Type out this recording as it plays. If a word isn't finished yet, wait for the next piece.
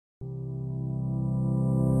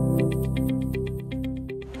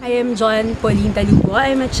I am Joan Pauline Talubo.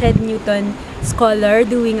 I'm a Ched Newton scholar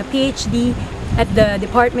doing a PhD at the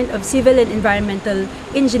Department of Civil and Environmental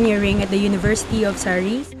Engineering at the University of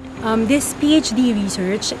Surrey. This PhD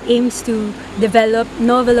research aims to develop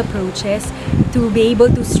novel approaches to be able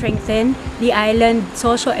to strengthen the island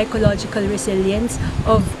socio-ecological resilience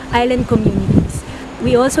of island communities.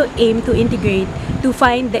 We also aim to integrate to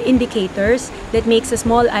find the indicators that makes a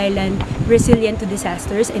small island resilient to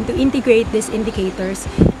disasters and to integrate these indicators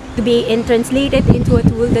to be translated into a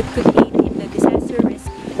tool that could aid in the disaster risk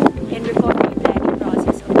and recovery planning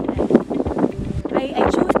process of the island. I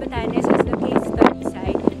chose Batanes as the case study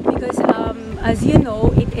site because as you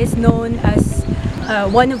know, it is known as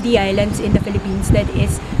one of the islands in the Philippines that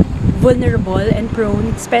is vulnerable and prone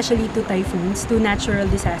especially to typhoons, to natural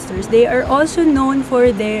disasters. They are also known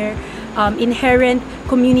for their inherent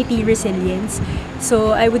community resilience.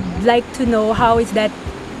 So I would like to know how is that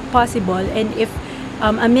possible, and if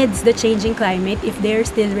amidst the changing climate, if they're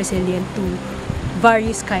still resilient to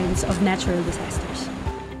various kinds of natural disasters.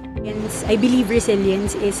 And I believe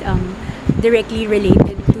resilience is directly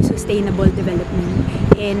related to sustainable development,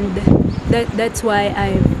 and that's why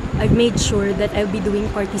I've made sure that I'll be doing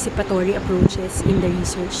participatory approaches in the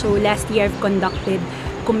research. So last year I've conducted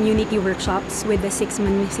community workshops with the 6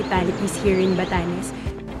 municipalities here in Batanes.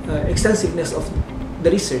 Extensiveness of the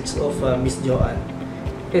research of Ms. Joan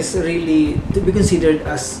is really to be considered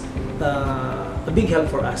as a big help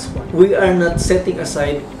for us. We are not setting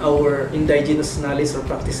aside our indigenous knowledge or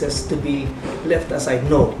practices to be left aside.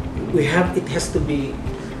 No, it has to be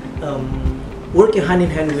working hand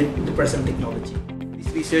in hand with the present technology. This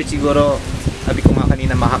research siguro, sabi ko nga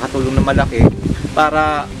kanina, makakatulong na malaki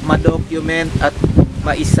para ma-document at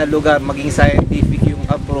maisa lugar, maging scientific yung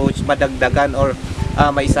approach, madagdagan or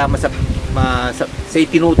maisama sa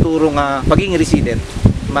tinuturo nga maging resident,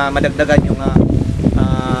 madagdagan yung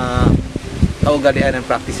kaugalian and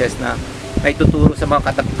practices na ay tuturo sa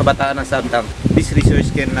mga kabataan ng Sabtang. This research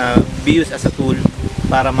can be used as a tool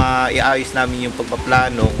para maiayos namin yung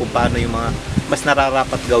pagpaplano kung paano yung mga mas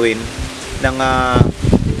nararapat gawin ng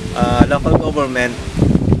local government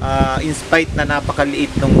in spite na napakaliit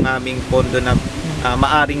ng aming pondo na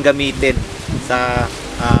maaring gamitin sa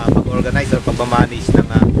pag-organize or pag-manage ng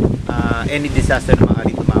any disaster na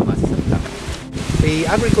maaring tumama sa Sabtang. The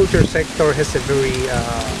agriculture sector has a very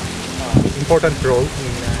important role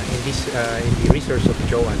in the research of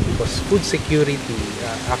Joan, because food security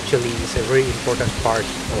actually is a very important part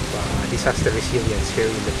of disaster resilience here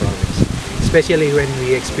in the province. Especially when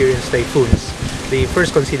we experience typhoons, the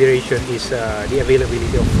first consideration is the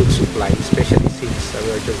availability of food supply, especially since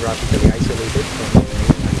we are geographically isolated from the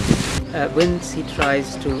mainland. When she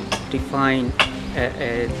tries to define,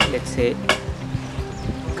 let's say,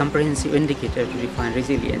 comprehensive indicator to define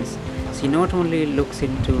resilience, she not only looks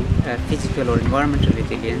into physical or environmental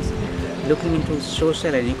resilience, looking into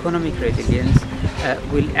social and economic resilience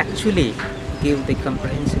will actually give the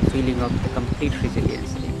comprehensive feeling of the complete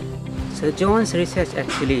resilience. So Joan's research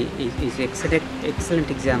actually is an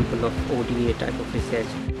excellent example of ODA type of research.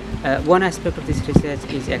 One aspect of this research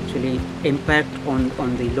is actually impact on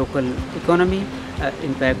the local economy,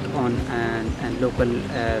 impact on local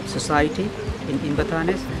society in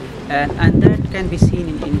Batanes, and that can be seen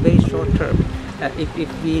in very short term. If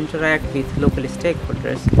we interact with local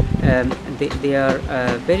stakeholders, they are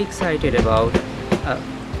very excited about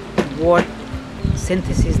what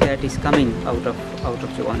synthesis that is coming out of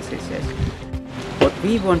Joan's research. What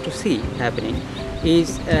we want to see happening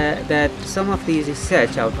is that some of these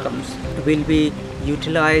research outcomes will be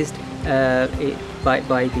utilized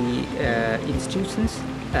by the institutions,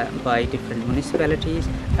 by different municipalities,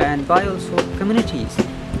 and by also communities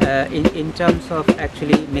in terms of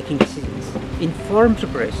actually making decisions, informed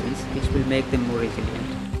preparations which will make them more resilient.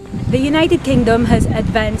 The United Kingdom has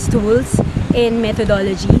advanced tools and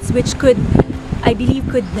methodologies which I believe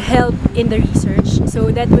could help in the research. So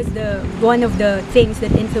that was one of the things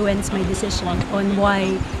that influenced my decision on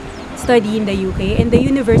why study in the UK. And the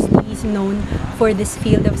university is known for this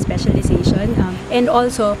field of specialization. And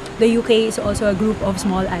also, the UK is also a group of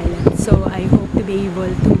small islands. So I hope to be able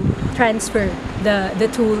to transfer the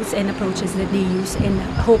tools and approaches that they use, and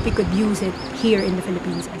hope we could use it here in the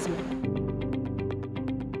Philippines as well.